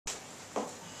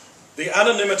The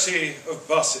Anonymity of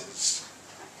Buses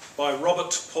by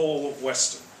Robert Paul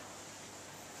Weston.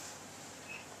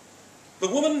 The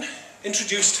woman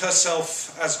introduced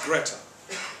herself as Greta.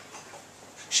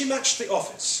 She matched the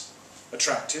office.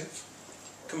 Attractive,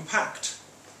 compact,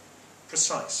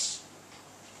 precise.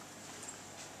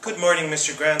 Good morning,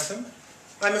 Mr. Grantham.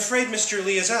 I'm afraid Mr.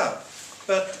 Lee is out,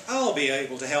 but I'll be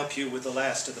able to help you with the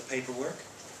last of the paperwork.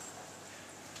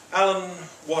 Alan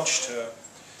watched her,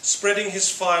 spreading his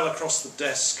file across the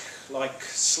desk like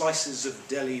slices of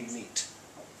deli meat.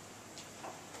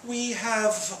 We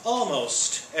have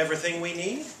almost everything we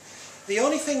need. The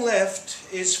only thing left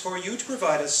is for you to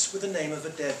provide us with the name of a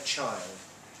dead child.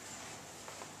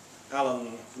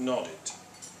 Alan nodded.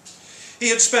 He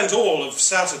had spent all of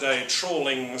Saturday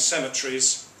trawling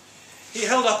cemeteries. He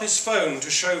held up his phone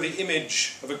to show the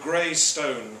image of a grey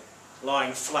stone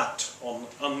lying flat on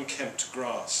unkempt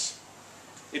grass.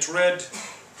 It read,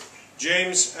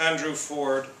 James Andrew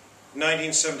Ford,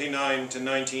 1979 to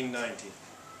 1990.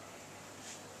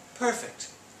 Perfect,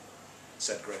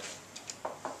 said Greta.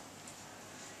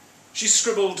 She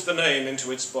scribbled the name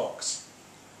into its box.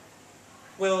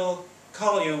 We'll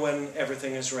call you when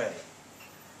everything is ready.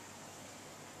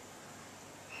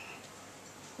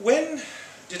 When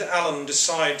did Alan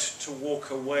decide to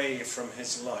walk away from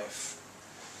his life?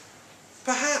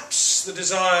 Perhaps the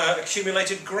desire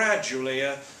accumulated gradually,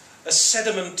 a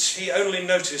sediment he only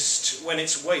noticed when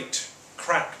its weight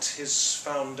cracked his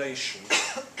foundation.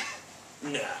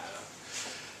 No,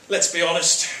 let's be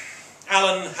honest,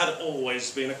 Alan had always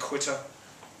been a quitter.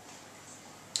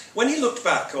 When he looked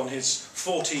back on his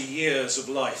 40 years of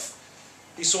life,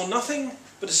 he saw nothing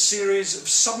but a series of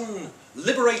sudden,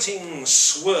 liberating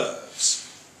swerves.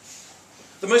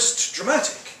 The most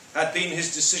dramatic had been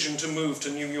his decision to move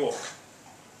to New York,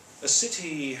 a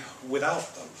city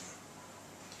without them.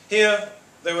 Here,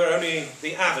 there were only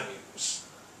the avenues,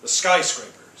 the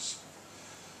skyscrapers,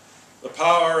 the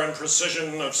power and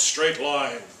precision of straight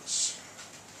lines.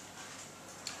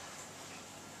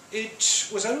 It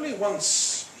was only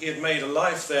once he had made a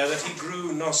life there that he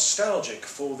grew nostalgic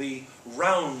for the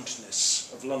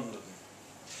roundness of London.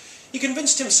 He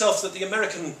convinced himself that the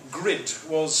American grid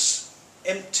was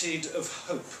emptied of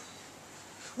hope.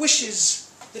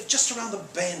 Wishes lived just around the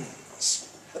bends,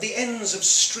 at the ends of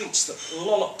streets that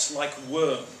lolloped like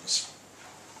worms.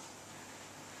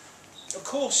 Of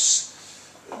course,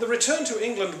 the return to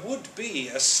England would be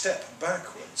a step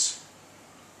backwards.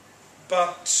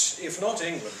 But if not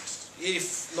England,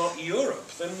 if not Europe,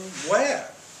 then where?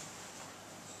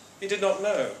 He did not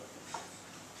know.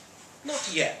 Not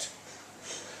yet.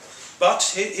 But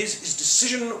his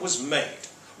decision was made.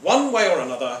 One way or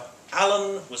another,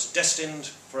 Alan was destined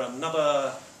for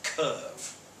another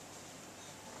curve.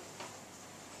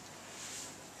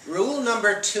 Rule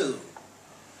number 2,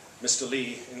 Mr.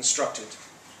 Lee instructed.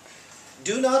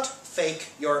 Do not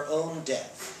fake your own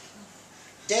death.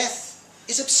 Death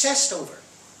is obsessed over,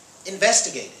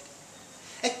 investigated.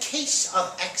 A case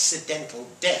of accidental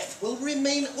death will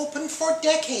remain open for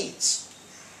decades.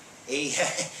 A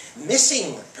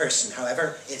missing person,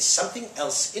 however, is something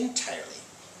else entirely.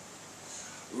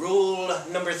 Rule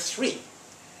number 3,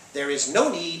 there is no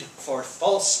need for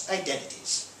false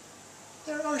identities.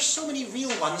 There are so many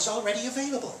real ones already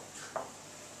available.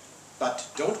 But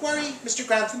don't worry, Mr.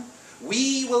 Grantham,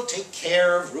 we will take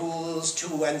care of rules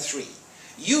 2 and 3.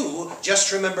 You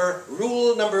just remember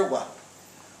rule number 1.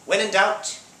 When in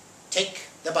doubt, take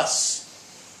the bus.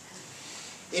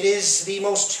 It is the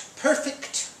most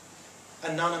perfect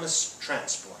anonymous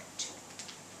transport.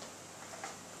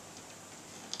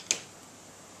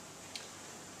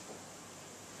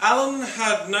 Alan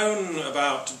had known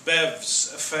about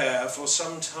Bev's affair for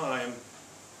some time.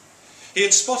 He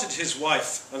had spotted his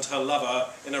wife and her lover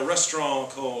in a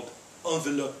restaurant called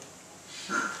Envelope.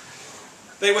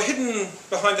 They were hidden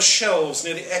behind the shelves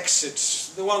near the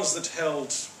exit, the ones that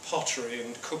held pottery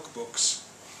and cookbooks.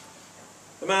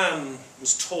 The man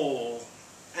was tall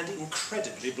and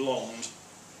incredibly blonde.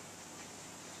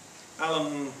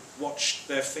 Alan watched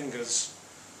their fingers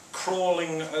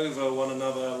crawling over one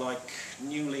another like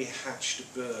newly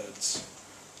hatched birds.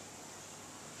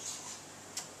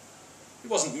 It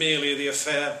wasn't merely the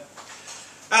affair.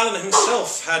 Alan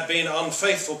himself had been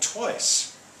unfaithful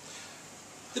twice.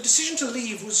 The decision to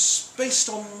leave was based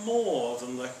on more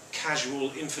than the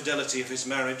casual infidelity of his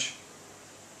marriage.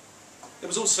 It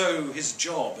was also his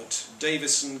job at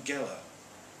Davis & Geller.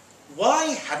 Why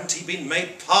hadn't he been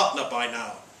made partner by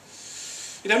now?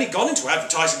 He'd only gone into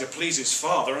advertising to please his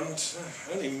father and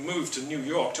only moved to New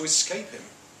York to escape him.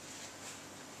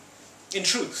 In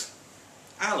truth,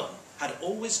 Alan had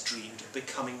always dreamed of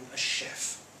becoming a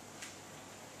chef.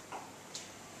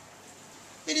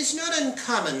 is not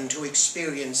uncommon to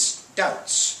experience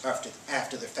doubts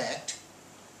after the fact,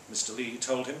 Mr. Lee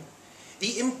told him.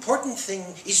 The important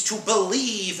thing is to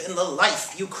believe in the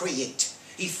life you create.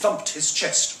 He thumped his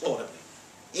chest audibly.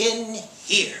 In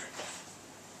here.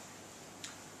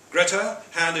 Greta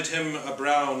handed him a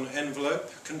brown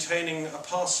envelope containing a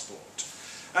passport,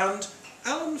 and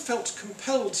Alan felt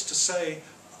compelled to say,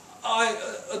 "I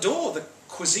adore the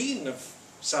cuisine of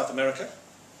South America."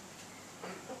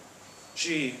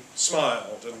 She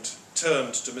smiled and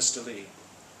turned to Mr. Lee.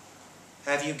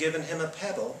 Have you given him a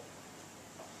pebble?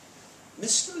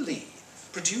 Mr. Lee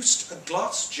produced a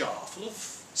glass jar full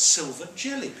of silver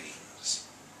jelly beans.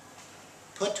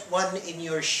 Put one in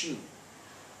your shoe,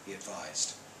 he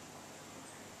advised.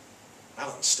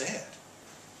 Alan stared.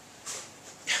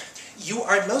 You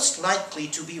are most likely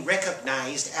to be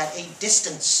recognized at a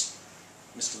distance,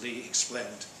 Mr. Lee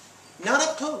explained. Not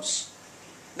up close.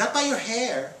 Not by your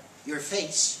hair, your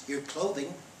face, your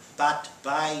clothing, but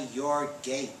by your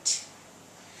gait.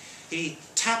 He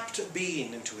tapped a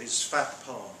bean into his fat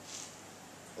palm.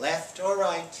 Left or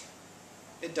right,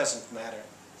 it doesn't matter.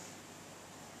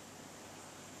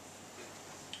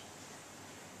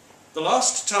 The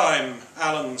last time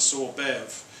Alan saw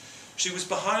Bev, she was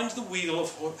behind the wheel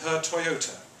of her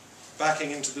Toyota,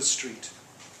 backing into the street.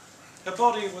 Her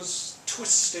body was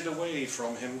twisted away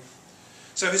from him,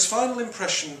 so his final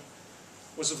impression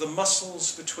was of the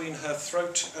muscles between her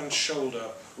throat and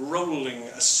shoulder rolling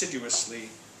assiduously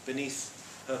beneath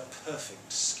her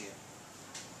perfect skin.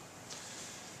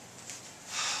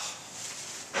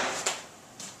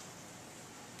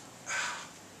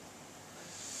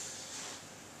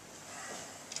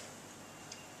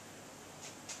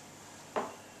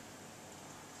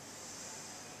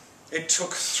 It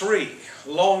took 3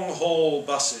 long-haul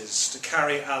buses to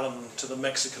carry Alan to the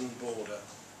Mexican border.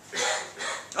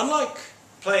 Unlike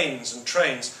planes and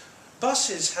trains,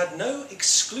 buses had no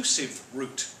exclusive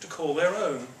route to call their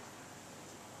own.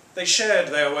 They shared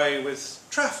their way with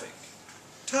traffic,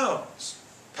 towns,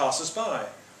 passers-by.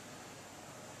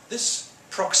 This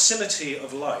proximity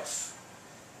of life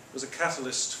was a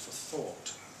catalyst for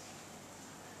thought.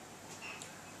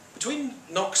 Between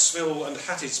Knoxville and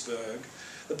Hattiesburg,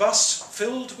 the bus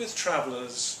filled with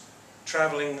travellers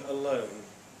travelling alone.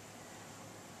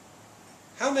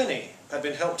 How many had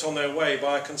been helped on their way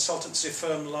by a consultancy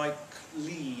firm like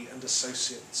Lee and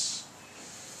Associates?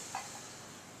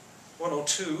 1 or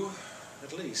 2,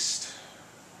 at least.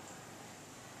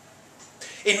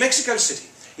 In Mexico City,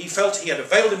 he felt he had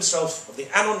availed himself of the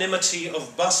anonymity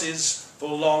of buses for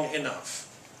long enough.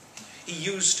 He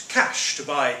used cash to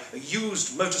buy a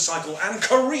used motorcycle and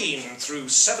careen through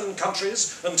 7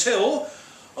 countries until,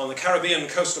 on the Caribbean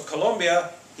coast of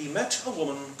Colombia, he met a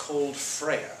woman called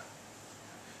Freya.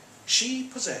 She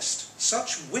possessed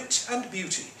such wit and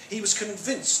beauty, he was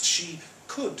convinced she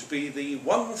could be the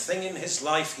one thing in his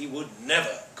life he would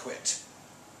never quit.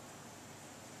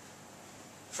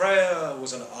 Freya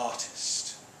was an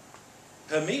artist.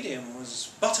 Her medium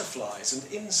was butterflies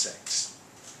and insects.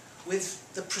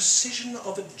 With the precision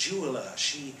of a jeweller,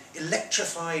 she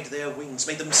electrified their wings,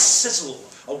 made them sizzle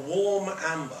a warm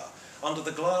amber under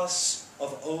the glass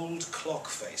of old clock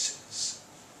faces.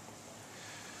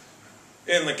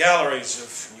 In the galleries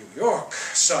of New York,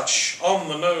 such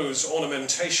on-the-nose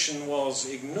ornamentation was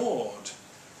ignored.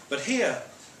 But here,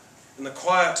 in the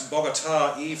quiet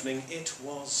Bogotá evening, it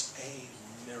was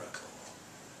a miracle.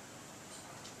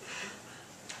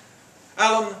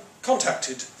 Alan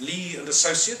contacted Lee and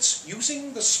Associates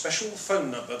using the special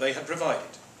phone number they had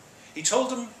provided. He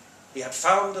told them he had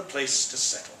found a place to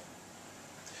settle.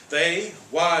 They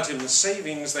wired him the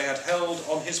savings they had held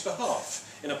on his behalf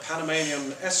in a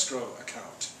Panamanian escrow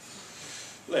account,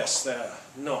 less their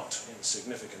not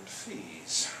insignificant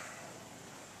fees.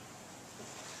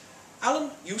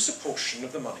 Alan used a portion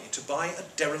of the money to buy a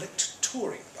derelict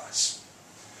touring bus.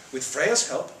 With Freya's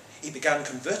help, he began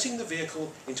converting the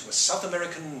vehicle into a South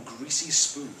American greasy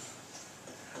spoon.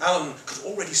 Alan could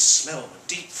already smell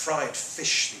the deep-fried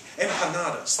fish, the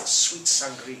empanadas, the sweet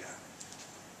sangria.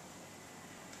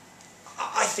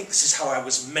 I think this is how I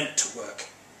was meant to work,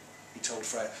 he told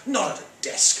Freya. Not at a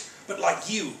desk, but like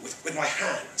you, with my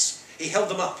hands. He held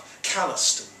them up,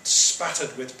 calloused and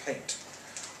spattered with paint.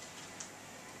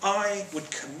 I would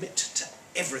commit to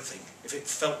everything if it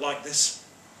felt like this.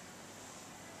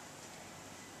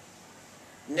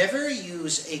 Never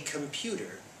use a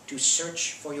computer to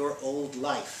search for your old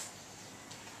life.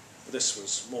 This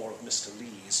was more of Mr.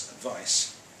 Lee's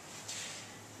advice.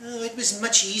 Oh, it was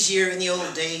much easier in the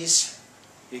old days,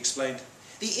 he explained.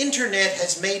 The internet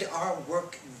has made our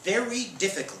work very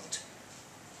difficult.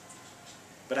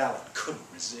 But Alan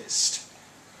couldn't resist.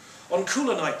 On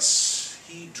cooler nights,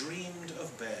 he dreamed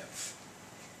of Bev.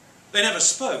 They never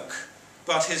spoke,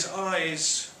 but his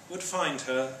eyes would find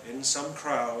her in some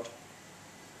crowd.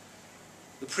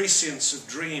 The prescience of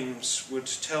dreams would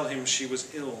tell him she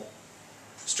was ill,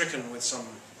 stricken with some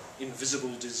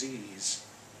invisible disease.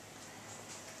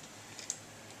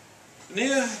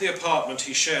 Near the apartment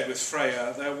he shared with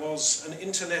Freya, there was an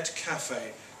internet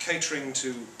cafe catering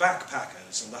to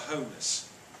backpackers and the homeless.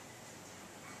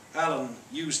 Alan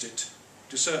used it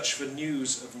to search for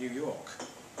news of New York.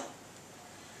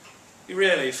 He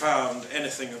rarely found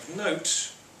anything of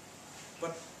note,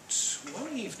 but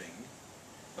one evening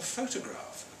a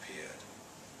photograph appeared.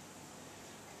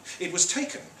 It was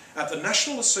taken at the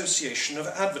National Association of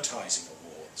Advertising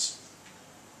Awards.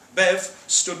 Bev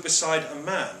stood beside a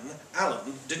man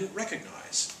Alan didn't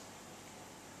recognise.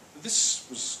 This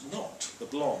was not the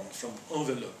blonde from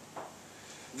Envelope.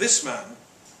 This man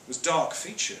was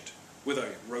dark-featured, with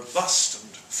a robust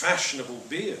and fashionable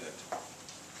beard.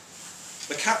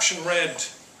 The caption read,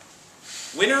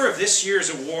 "Winner of this year's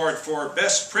award for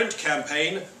Best Print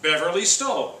Campaign, Beverly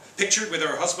Stowe, pictured with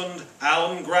her husband,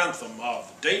 Alan Grantham, of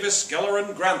Davis, Geller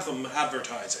 & Grantham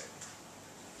Advertising."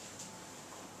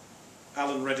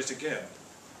 Alan read it again.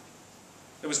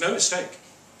 There was no mistake.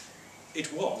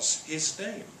 It was his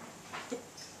name. But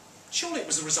surely it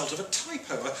was the result of a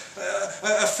typo,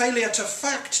 a failure to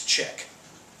fact-check.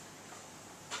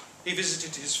 He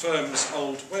visited his firm's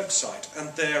old website,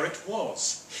 and there it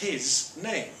was, his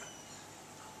name.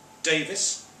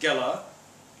 Davis, Geller,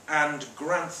 and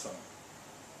Grantham.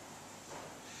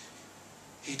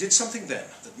 He did something then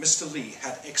that Mr. Lee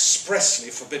had expressly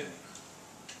forbidden.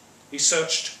 He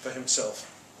searched for himself.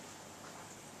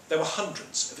 There were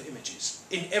hundreds of images.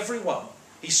 In every one,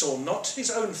 he saw not his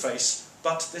own face,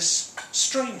 but this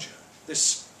stranger,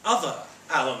 this other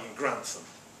Alan Grantham.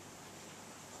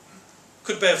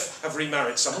 Could Bev have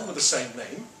remarried someone with the same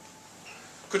name?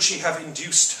 Could she have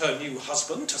induced her new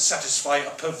husband to satisfy a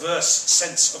perverse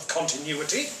sense of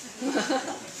continuity?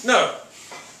 No,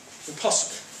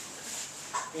 impossible.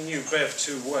 He knew Bev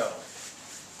too well.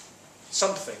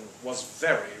 Something was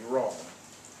very wrong.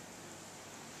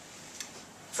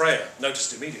 Freya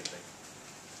noticed immediately.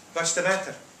 "What's the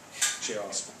matter?" she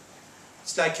asked.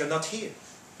 "It's like you're not here."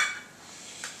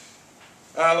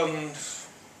 Alan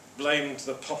blamed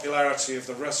the popularity of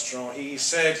the restaurant. He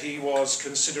said he was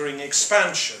considering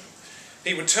expansion.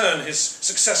 He would turn his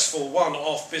successful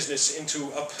one-off business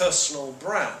into a personal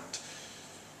brand.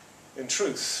 In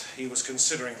truth, he was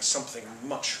considering something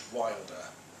much wilder.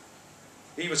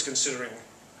 He was considering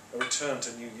a return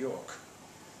to New York.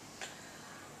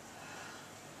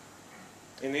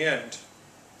 In the end,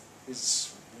 his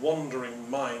wandering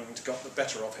mind got the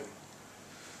better of him.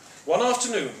 One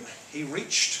afternoon, he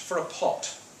reached for a pot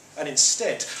and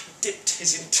instead dipped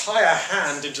his entire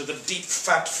hand into the deep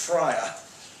fat fryer.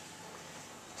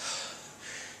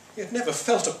 He had never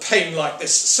felt a pain like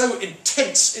this, so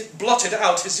intense it blotted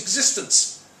out his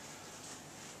existence.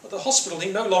 At the hospital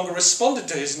he no longer responded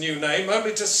to his new name,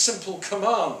 only to simple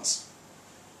commands.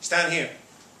 "Stand here."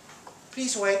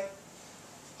 "Please wait."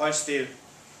 "Hold still."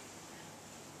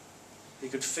 He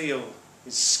could feel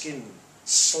his skin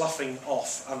sloughing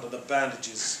off under the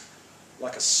bandages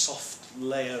like a soft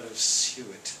layer of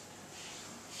suet.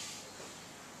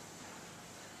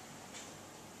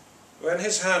 When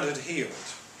his hand had healed,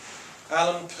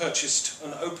 Alan purchased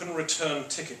an open return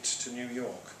ticket to New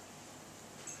York.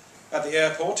 At the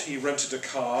airport he rented a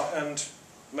car and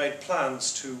made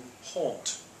plans to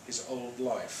haunt his old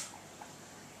life.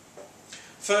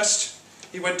 First,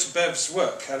 he went to Bev's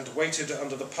work and waited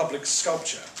under the public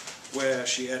sculpture, where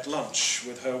she ate lunch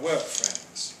with her work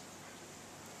friends.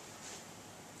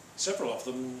 Several of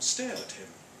them stared at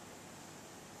him.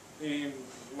 He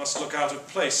must look out of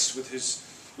place with his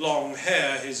long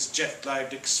hair, his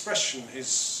jet-lagged expression,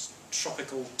 his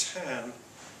tropical tan.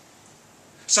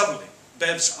 Suddenly,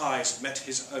 Bev's eyes met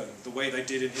his own, the way they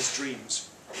did in his dreams.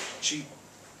 She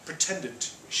pretended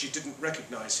she didn't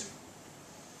recognise him.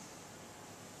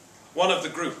 One of the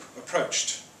group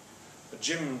approached, a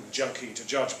gym junkie to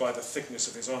judge by the thickness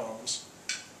of his arms.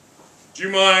 "Do you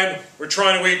mind? We're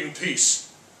trying to eat in peace."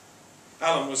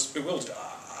 Alan was bewildered.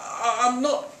 I'm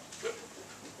not...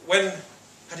 When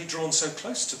had he drawn so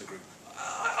close to the group?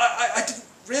 I didn't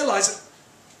realise it.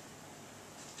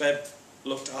 Bev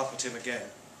looked up at him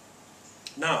again.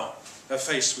 Now her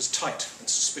face was tight and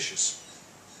suspicious.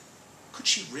 Could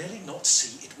she really not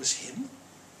see it was him?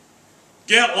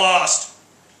 "Get lost!"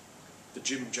 The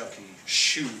gym junkie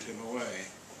shooed him away.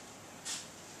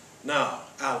 Now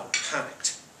Alan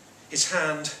panicked. His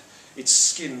hand Its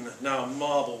skin, now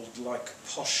marbled like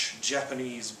posh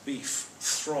Japanese beef,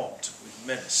 throbbed with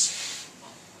menace.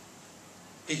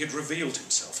 He had revealed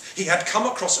himself. He had come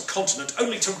across a continent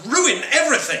only to ruin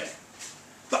everything.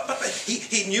 But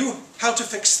he knew how to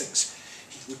fix things.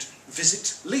 He would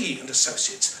visit Lee and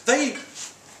Associates. They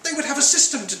would have a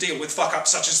system to deal with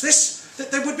fuck-ups such as this.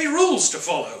 There would be rules to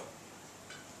follow.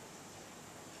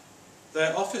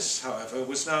 Their office, however,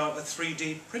 was now a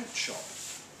 3D print shop.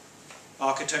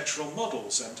 Architectural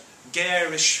models and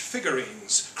garish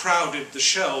figurines crowded the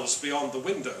shelves beyond the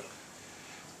window.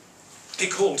 He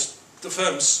called the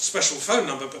firm's special phone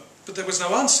number, but there was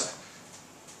no answer.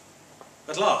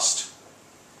 At last,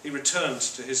 he returned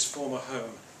to his former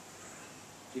home.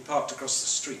 He parked across the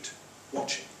street,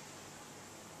 watching.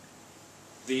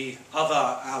 The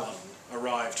other Alan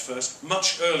arrived first,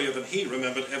 much earlier than he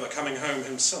remembered ever coming home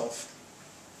himself.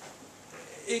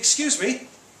 "Excuse me,"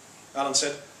 Alan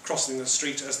said, crossing the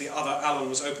street as the other Alan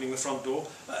was opening the front door.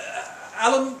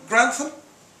 "Alan Grantham?"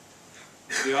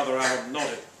 The other Alan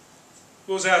nodded.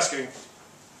 "Who was asking?"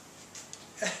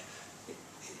 "It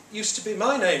used to be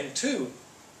my name, too."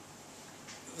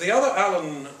 The other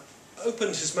Alan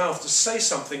opened his mouth to say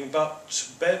something, but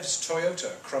Bev's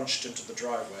Toyota crunched into the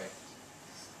driveway.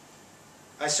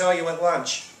 "I saw you at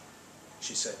lunch,"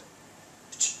 she said.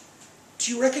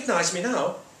 "Do you recognize me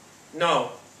now?"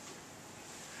 "No."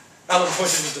 Alan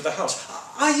pointed into the house.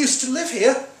 "I used to live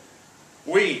here."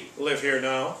 "We live here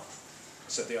now,"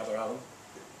 said the other Alan.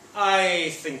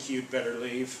 "I think you'd better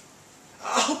leave."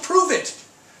 "I'll prove it."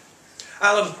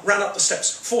 Alan ran up the steps,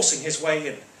 forcing his way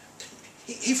in.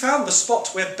 He found the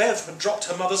spot where Bev had dropped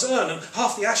her mother's urn, and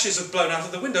half the ashes had blown out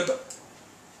of the window,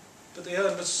 but the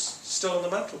urn was still on the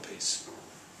mantelpiece,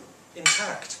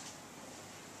 intact.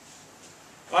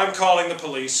 "I'm calling the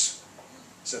police,"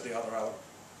 said the other Alan.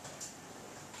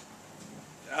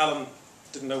 Alan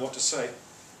didn't know what to say.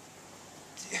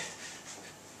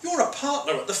 "You're a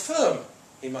partner at the firm,"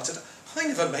 he muttered. "I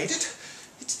never made it.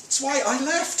 It's why I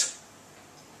left."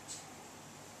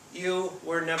 "You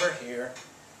were never here,"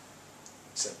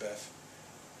 said Bev.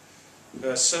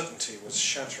 Her certainty was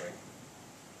shattering.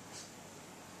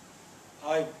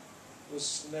 "I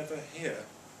was never here,"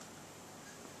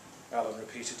 Alan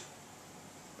repeated,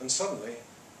 and suddenly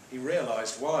he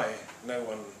realised why no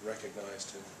one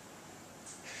recognised him.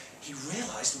 He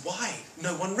realised why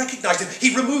no one recognised him.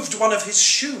 He removed one of his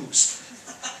shoes.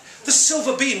 The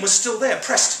silver bean was still there,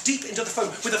 pressed deep into the foam.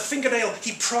 With a fingernail,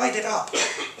 he pried it up.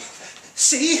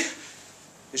 "See?"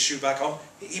 His shoe back on,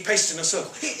 he paced in a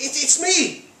circle. It's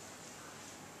me!"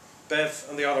 Bev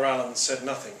and the other Alan said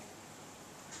nothing.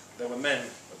 There were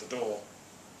men at the door.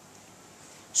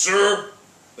 "Sir,"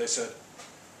 they said,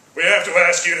 "we have to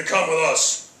ask you to come with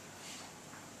us."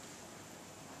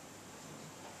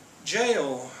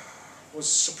 Jail was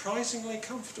surprisingly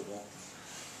comfortable.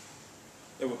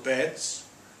 There were beds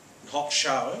and hot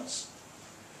showers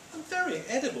and very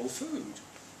edible food.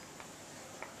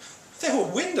 There were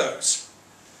windows.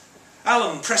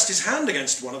 Alan pressed his hand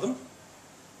against one of them.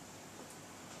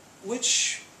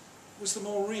 Which was the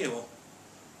more real?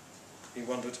 He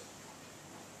wondered.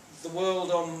 The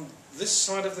world on this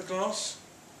side of the glass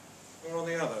or on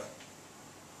the other?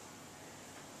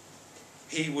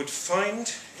 He would find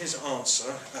his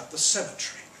answer at the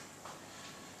cemetery.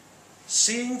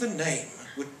 Seeing the name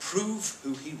would prove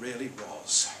who he really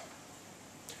was.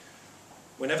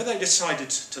 Whenever they decided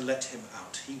to let him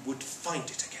out, he would find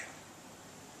it again.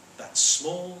 That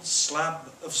small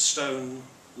slab of stone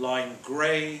lying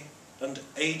grey and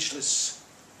ageless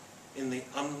in the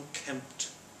unkempt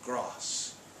grass.